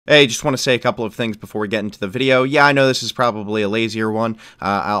Hey, just want to say a couple of things before we get into the video. Yeah, I know this is probably a lazier one.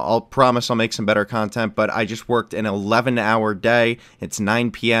 I'll promise I'll make some better content, but I just worked an 11-hour day. It's 9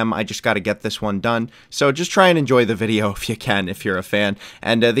 p.m. I just got to get this one done. So just try and enjoy the video if you can, if you're a fan.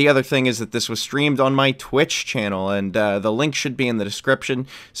 And the other thing is that this was streamed on my Twitch channel, and the link should be in the description.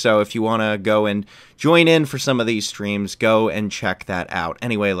 So if you want to go and join in for some of these streams, go and check that out.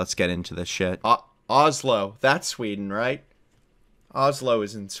 Anyway, let's get into this shit. Oslo, that's Sweden, right? Oslo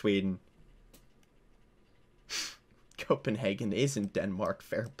is in Sweden. Copenhagen is in Denmark.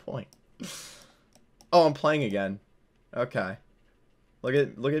 Fair point. Oh, I'm playing again. Okay. Look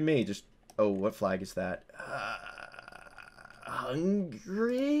at me. Just what flag is that?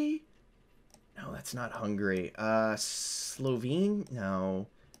 Hungary? No, that's not Hungary. Slovene? No.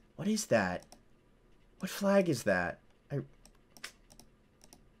 What is that? What flag is that? It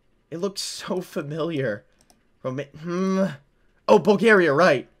looks so familiar. Oh, Bulgaria,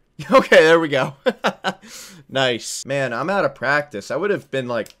 right. Okay, there we go. Nice. Man, I'm out of practice. I would have been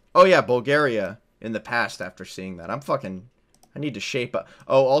like, oh yeah, Bulgaria in the past after seeing that. I need to shape up.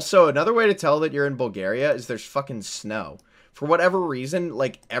 Oh, also, another way to tell that you're in Bulgaria is there's fucking snow. For whatever reason,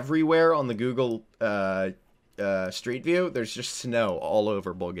 like everywhere on the Google Street View, there's just snow all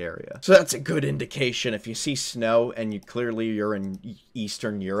over Bulgaria. So that's a good indication. If you see snow and you're in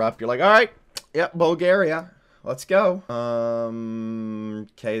Eastern Europe, you're like, all right, yep, Bulgaria. Let's go.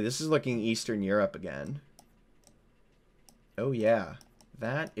 Okay, this is looking Eastern Europe again. Oh, yeah.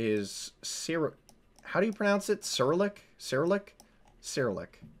 That is how do you pronounce it? Cyrillic? Cyrillic?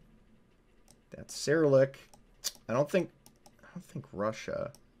 Cyrillic. That's Cyrillic. I don't think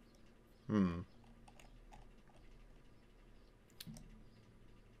Russia. I'm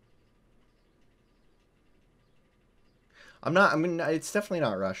not, I mean, it's definitely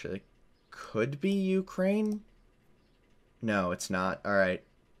not Russia. It could be Ukraine. No, it's not. All right.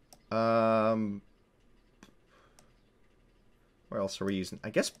 Where else are we using?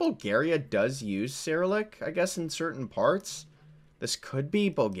 I guess Bulgaria does use Cyrillic, I guess, in certain parts. This could be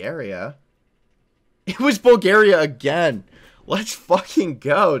Bulgaria. It was Bulgaria again. Let's fucking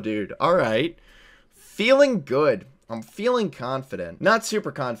go, dude. All right. Feeling good. I'm feeling confident. Not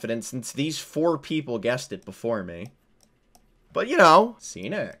super confident since these 4 people guessed it before me. But, you know,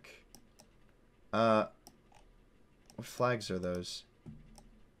 scenic. What flags are those?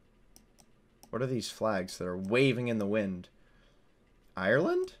 What are these flags that are waving in the wind?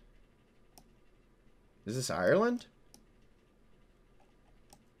 Ireland? Is this Ireland?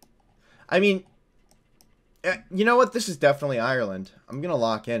 I mean, you know what? This is definitely Ireland. I'm gonna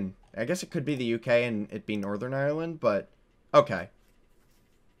lock in. I guess it could be the UK and it be Northern Ireland, but okay.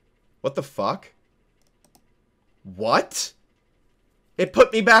 What the fuck? What? It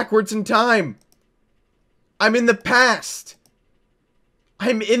put me backwards in time. I'm in the past.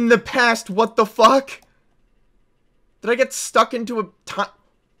 I'm in the past. What the fuck? Did I get stuck into a time?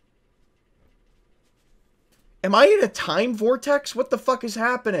 Am I in a time vortex? What the fuck is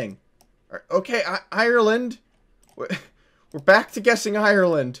happening? Okay, Ireland. We're back to guessing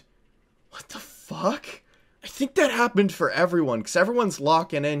Ireland. What the fuck? I think that happened for everyone, because everyone's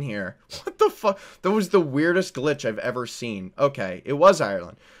locking in here. What the fuck? That was the weirdest glitch I've ever seen. Okay, it was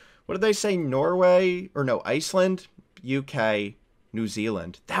Ireland. What did they say? Norway? Or no, Iceland? UK? New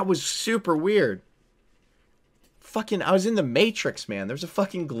Zealand? That was super weird. Fucking, I was in the Matrix, man. There's a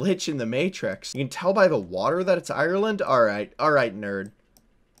fucking glitch in the Matrix. You can tell by the water that it's Ireland? Alright, nerd.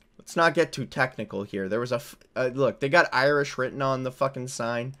 Let's not get too technical here. There was look, they got Irish written on the fucking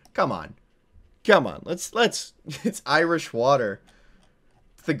sign. Come on. Come on, let's, it's Irish water.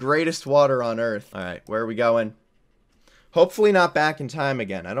 It's the greatest water on earth. Alright, where are we going? Hopefully not back in time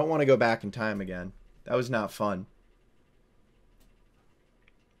again. I don't want to go back in time again. That was not fun.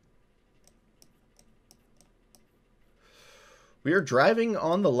 We are driving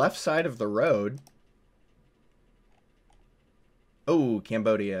on the left side of the road. Oh,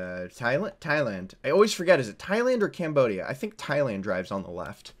 Cambodia. Thailand. I always forget, is it Thailand or Cambodia? I think Thailand drives on the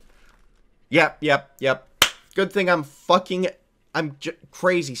left. Yep. Good thing I'm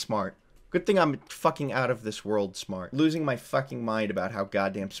crazy smart. Good thing I'm fucking out of this world smart. Losing my fucking mind about how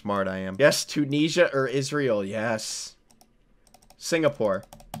goddamn smart I am. Yes, Tunisia or Israel. Yes. Singapore.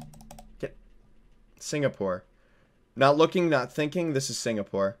 Get Singapore. Not looking, not thinking. This is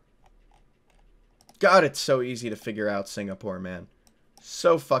Singapore. God, it's so easy to figure out Singapore, man.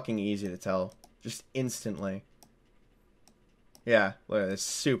 So fucking easy to tell. Just instantly. Yeah, look at this.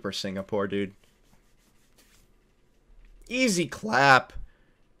 Super Singapore, dude. Easy clap.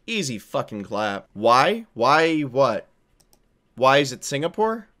 Easy fucking clap. Why? Why what? Why is it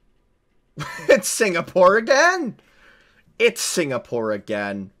Singapore? It's Singapore again! It's Singapore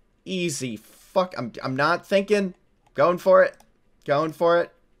again. Easy. Fuck. I'm not thinking. Going for it. Going for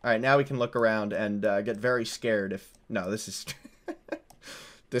it. Alright, now we can look around and get very scared if... No, this is...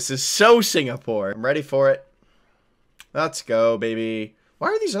 This is so Singapore. I'm ready for it. Let's go, baby. Why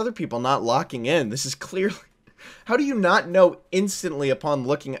are these other people not locking in? This is clearly... How do you not know instantly upon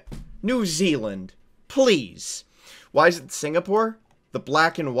looking at... New Zealand. Please. Why is it Singapore? The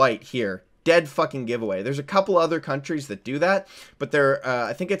black and white here. Dead fucking giveaway. There's a couple other countries that do that, but they're,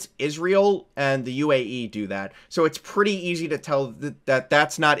 I think it's Israel and the UAE do that. So it's pretty easy to tell that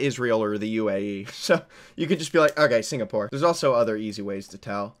that's not Israel or the UAE. So you could just be like, okay, Singapore. There's also other easy ways to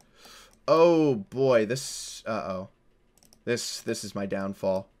tell. Oh boy, this, uh-oh. This is my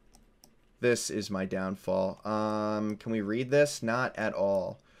downfall. This is my downfall. Can we read this? Not at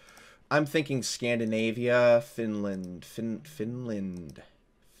all. I'm thinking Scandinavia, Finland, Finland,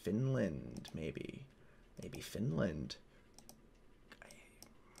 maybe. Maybe Finland.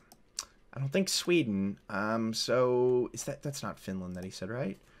 I don't think Sweden. So is that's not Finland that he said,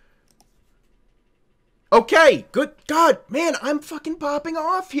 right? Okay, good God, man, I'm fucking popping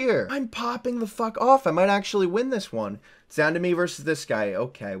off here. I'm popping the fuck off. I might actually win this one. It's down to me versus this guy.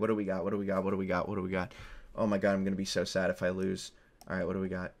 Okay, what do we got? What do we got? What do we got? What do we got? Oh my God, I'm gonna be so sad if I lose. All right, what do we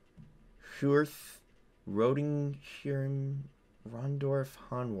got? Hurth, Rodinghirn, Rondorf,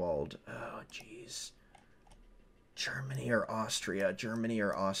 Hanwald. Oh, jeez. Germany or Austria? Germany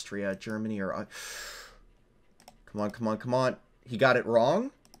or Austria? Germany or... Come on, come on, come on. He got it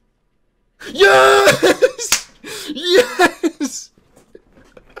wrong? Yes! Yes!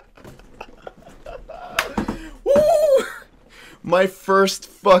 Woo! My first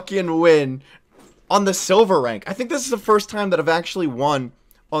fucking win on the silver rank. I think this is the first time that I've actually won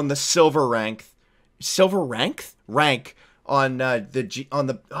on the silver rank. Silver rank? Rank on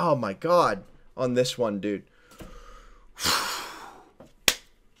oh my God, on this one, dude.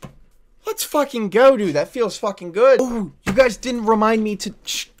 Let's fucking go, dude. That feels fucking good. Oh, you guys didn't remind me to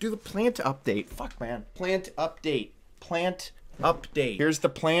do the plant update. Fuck, man. Plant update. Plant update. Here's the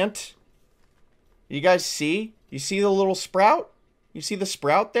plant. You guys see? You see the little sprout? You see the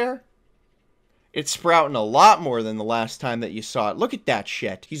sprout there? It's sprouting a lot more than the last time that you saw it. Look at that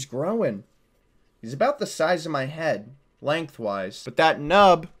shit. He's growing. He's about the size of my head, lengthwise. But that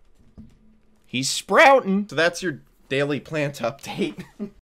nub, he's sprouting. So that's your daily plant update.